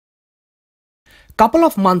Couple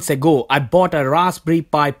of months ago, I bought a Raspberry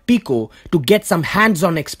Pi Pico to get some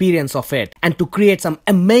hands-on experience of it and to create some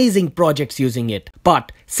amazing projects using it.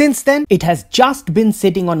 But since then, it has just been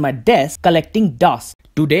sitting on my desk collecting dust.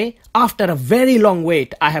 Today, after a very long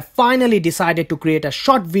wait, I have finally decided to create a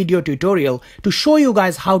short video tutorial to show you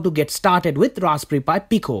guys how to get started with Raspberry Pi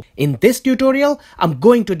Pico. In this tutorial, I'm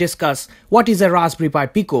going to discuss what is a Raspberry Pi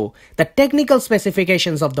Pico, the technical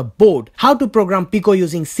specifications of the board, how to program Pico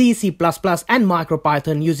using C, C++ and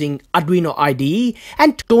MicroPython using Arduino IDE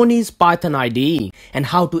and Tony's Python IDE, and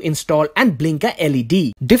how to install and blink a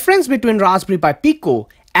LED. Difference between Raspberry Pi Pico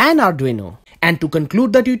and Arduino. And to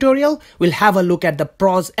conclude the tutorial, we'll have a look at the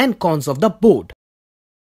pros and cons of the board.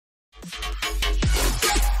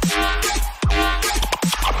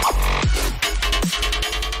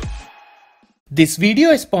 This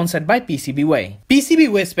video is sponsored by PCBWay.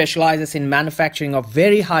 PCBWay specializes in manufacturing of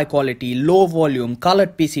very high quality, low volume,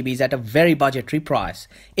 colored PCBs at a very budgetary price.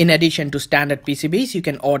 In addition to standard PCBs, you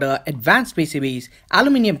can order advanced PCBs,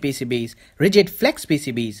 aluminum PCBs, rigid flex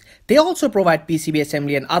PCBs. They also provide PCB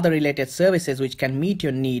assembly and other related services which can meet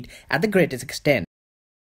your need at the greatest extent.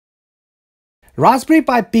 Raspberry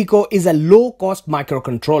Pi Pico is a low-cost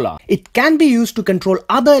microcontroller. It can be used to control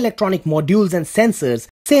other electronic modules and sensors,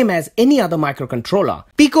 same as any other microcontroller.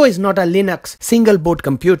 Pico is not a Linux single-board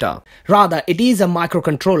computer. Rather, it is a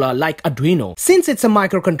microcontroller like Arduino. Since it's a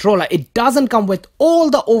microcontroller, it doesn't come with all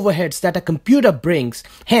the overheads that a computer brings,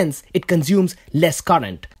 hence it consumes less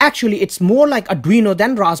current. Actually, it's more like Arduino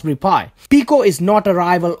than Raspberry Pi. Pico is not a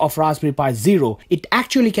rival of Raspberry Pi Zero. It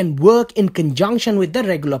actually can work in conjunction with the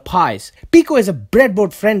regular Pis. Pico is a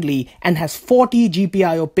breadboard friendly and has 40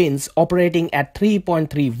 GPIO pins operating at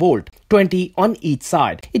 3.3 volt, 20 on each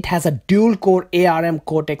side. It has a dual-core ARM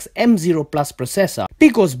Cortex M0 Plus processor.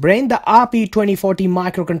 Pico's brain, the RP2040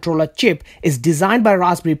 microcontroller chip, is designed by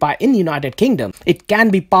Raspberry Pi in United Kingdom. It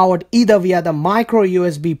can be powered either via the micro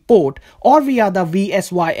USB port or via the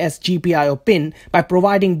VSYS GPIO pin by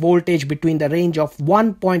providing voltage between the range of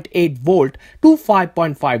 1.8 volt to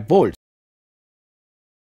 5.5 volts.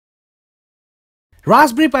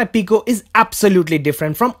 Raspberry Pi Pico is absolutely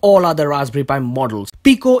different from all other Raspberry Pi models.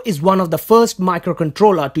 Pico is one of the first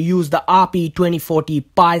microcontroller to use the RP2040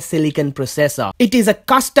 Pi Silicon processor. It is a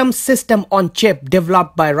custom system on chip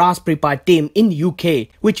developed by Raspberry Pi team in UK,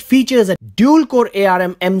 which features a dual-core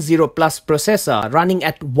ARM M0 Plus processor running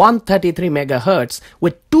at 133 MHz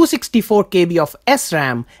with 264 KB of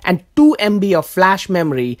SRAM and 2 MB of flash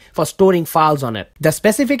memory for storing files on it. The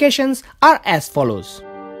specifications are as follows.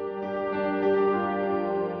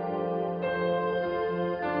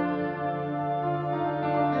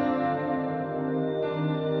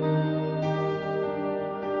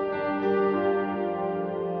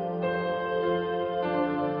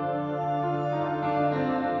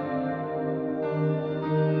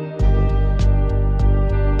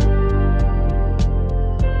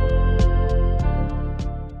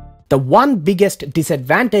 The one biggest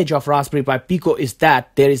disadvantage of Raspberry Pi Pico is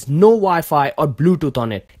that there is no Wi-Fi or Bluetooth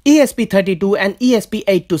on it. ESP32 and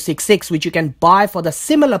ESP8266, which you can buy for the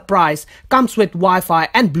similar price, comes with Wi-Fi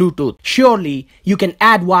and Bluetooth. Surely, you can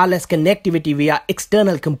add wireless connectivity via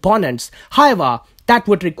external components. However, that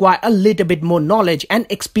would require a little bit more knowledge and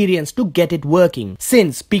experience to get it working.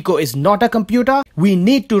 Since Pico is not a computer, we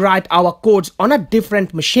need to write our codes on a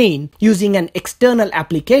different machine using an external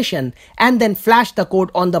application and then flash the code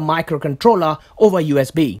on the microcontroller over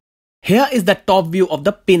USB. Here is the top view of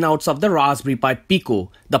the pinouts of the Raspberry Pi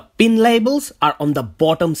Pico. The pin labels are on the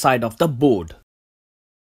bottom side of the board.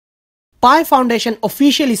 Pi Foundation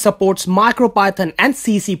officially supports MicroPython and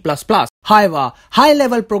C++. However,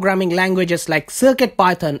 high-level programming languages like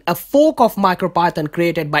CircuitPython, a fork of MicroPython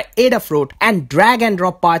created by Adafruit, and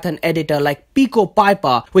drag-and-drop Python editor like Pico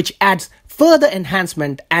Piper, which adds further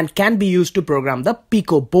enhancement and can be used to program the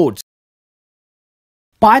Pico boards.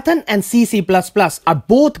 Python and C++ are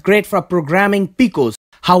both great for programming Picos.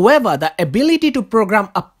 However, the ability to program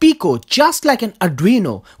a Pico just like an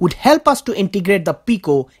Arduino would help us to integrate the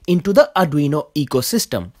Pico into the Arduino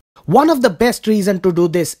ecosystem. One of the best reasons to do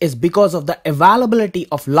this is because of the availability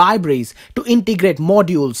of libraries to integrate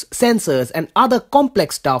modules, sensors and other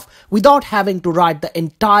complex stuff without having to write the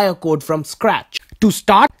entire code from scratch. To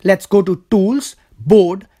start, let's go to Tools,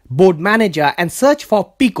 Board, Board Manager and search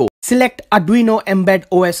for Pico. Select Arduino Embed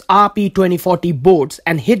OS RP2040 boards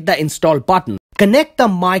and hit the install button. Connect the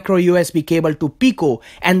micro USB cable to Pico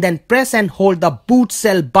and then press and hold the boot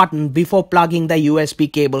cell button before plugging the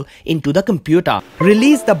USB cable into the computer.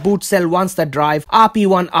 Release the boot cell once the drive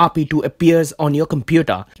RP1 RP2 appears on your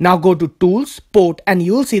computer. Now go to Tools, Port and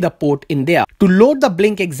you'll see the port in there. To load the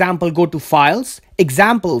Blink example, go to Files,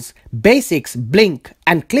 examples, basics, blink,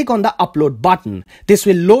 and click on the upload button. This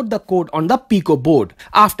will load the code on the Pico board.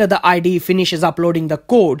 After the IDE finishes uploading the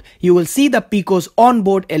code, you will see the Pico's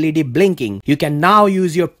onboard LED blinking. You can now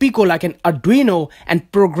use your Pico like an Arduino and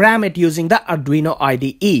program it using the Arduino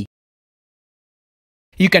IDE.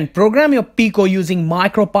 You can program your Pico using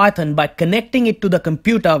MicroPython by connecting it to the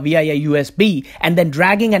computer via a USB and then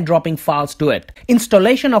dragging and dropping files to it.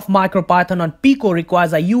 Installation of MicroPython on Pico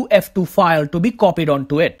requires a UF2 file to be copied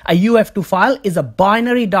onto it. A UF2 file is a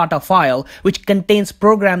binary data file which contains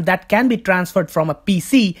programs that can be transferred from a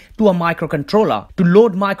PC to a microcontroller. To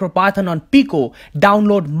load MicroPython on Pico,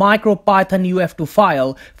 download MicroPython UF2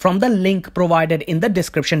 file from the link provided in the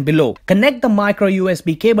description below. Connect the micro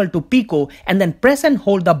USB cable to Pico and then press and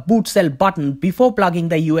hold the boot cell button before plugging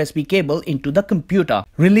the USB cable into the computer.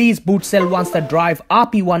 Release boot cell once the drive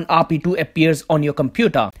RP1 RP2 appears on your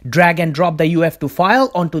computer. Drag and drop the UF2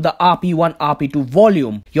 file onto the RP1 RP2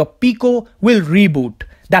 volume. Your Pico will reboot.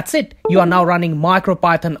 That's it. You are now running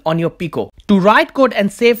MicroPython on your Pico. To write code and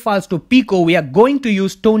save files to Pico, we are going to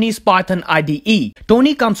use Tony's Python IDE.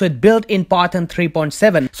 Tony comes with built-in Python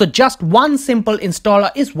 3.7, so just one simple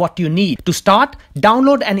installer is what you need. To start,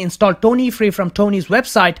 download and install Tony free from Tony's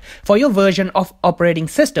website for your version of operating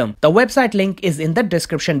system. The website link is in the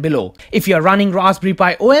description below. If you are running Raspberry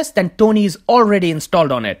Pi OS, then Tony is already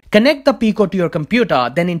installed on it. Connect the Pico to your computer,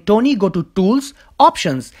 then in Tony go to Tools,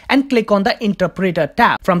 Options, and click on the Interpreter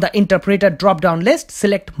tab. From the Interpreter drop-down list,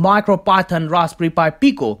 select MicroPython Raspberry Pi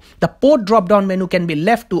Pico. The port drop-down menu can be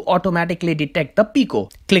left to automatically detect the Pico.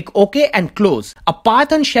 Click OK and close. A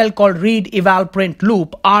Python shell called read eval print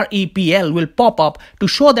loop REPL will pop up to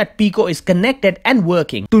show that Pico is connected and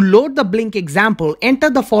working. To load the blink example,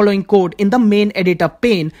 enter the following code in the main editor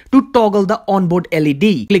pane to toggle the onboard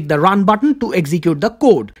LED. Click the run button to execute the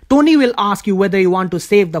code. Tony will ask you whether you want to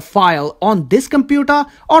save the file on this computer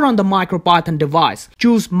or on the MicroPython device.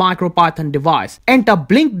 Choose MicroPython device. Enter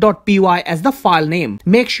blink.py as the file name.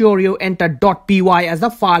 Make sure you enter .py as the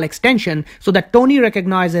file extension so that Tony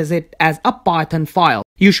recognizes it as a Python file.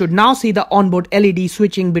 You should now see the onboard LED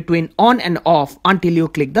switching between on and off until you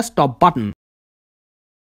click the stop button.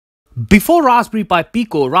 Before Raspberry Pi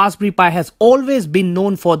Pico, Raspberry Pi has always been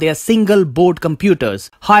known for their single board computers.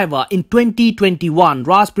 However, in 2021,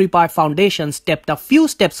 Raspberry Pi Foundation stepped a few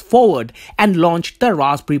steps forward and launched the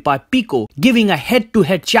Raspberry Pi Pico, giving a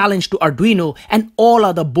head-to-head challenge to Arduino and all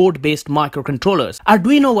other board-based microcontrollers.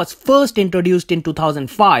 Arduino was first introduced in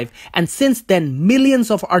 2005, and since then, millions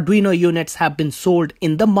of Arduino units have been sold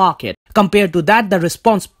in the market. Compared to that, the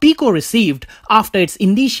response Pico received after its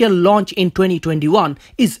initial launch in 2021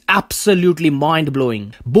 is absolutely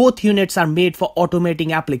mind-blowing. Both units are made for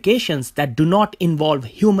automating applications that do not involve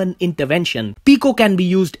human intervention. Pico can be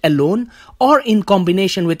used alone or in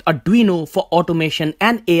combination with Arduino for automation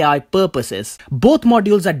and AI purposes. Both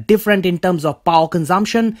modules are different in terms of power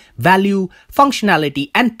consumption, value,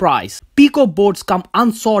 functionality, and price. Pico boards come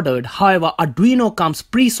unsoldered, however Arduino comes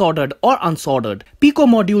pre-soldered or unsoldered. Pico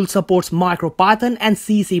module supports MicroPython and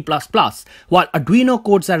C++, while Arduino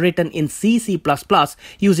codes are written in C++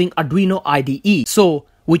 using Arduino IDE. So,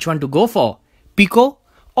 which one to go for? Pico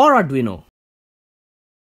or Arduino?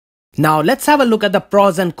 Now let's have a look at the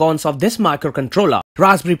pros and cons of this microcontroller.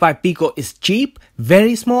 Raspberry Pi Pico is cheap,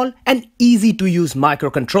 very small, and easy to use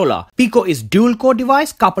microcontroller. Pico is dual core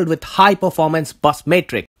device coupled with high performance bus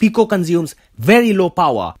matrix. Pico consumes very low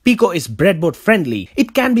power. Pico is breadboard friendly.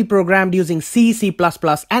 It can be programmed using C, C++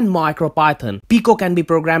 and MicroPython. Pico can be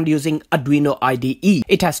programmed using Arduino IDE.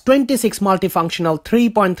 It has 26 multifunctional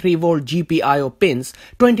 3.3 volt GPIO pins.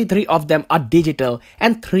 23 of them are digital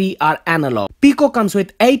and 3 are analog. Pico comes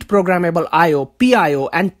with 8 programmable I/O, PIO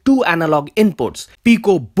and 2 analog inputs.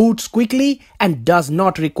 Pico boots quickly and does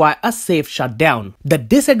not require a safe shutdown. The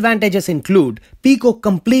disadvantages include Pico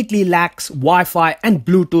completely lacks Wi-Fi and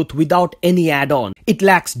Bluetooth without any add-on. It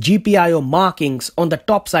lacks GPIO markings on the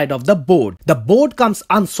top side of the board. The board comes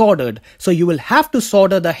unsoldered, so you will have to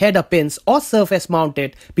solder the header pins or surface mount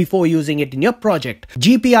it before using it in your project.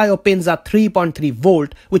 GPIO pins are 3.3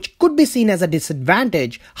 volt, which could be seen as a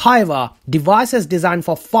disadvantage. However, devices designed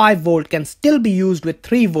for 5 volt can still be used with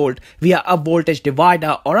 3 volt via a voltage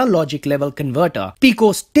divider or a logic level converter.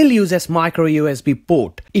 Pico still uses micro USB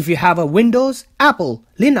port. If you have a Windows, Apple,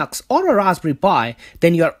 Linux or a Raspberry Pi,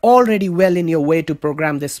 then you are already well in your way to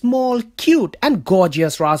program this small, cute and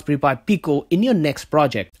gorgeous Raspberry Pi Pico in your next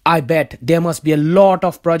project. I bet there must be a lot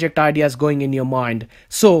of project ideas going in your mind.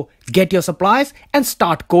 So get your supplies and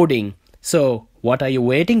start coding. So what are you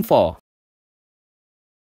waiting for?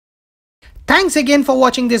 Thanks again for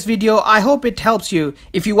watching this video. I hope it helps you.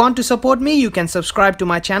 If you want to support me, you can subscribe to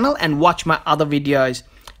my channel and watch my other videos.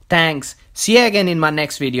 Thanks. See you again in my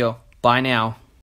next video. Bye now.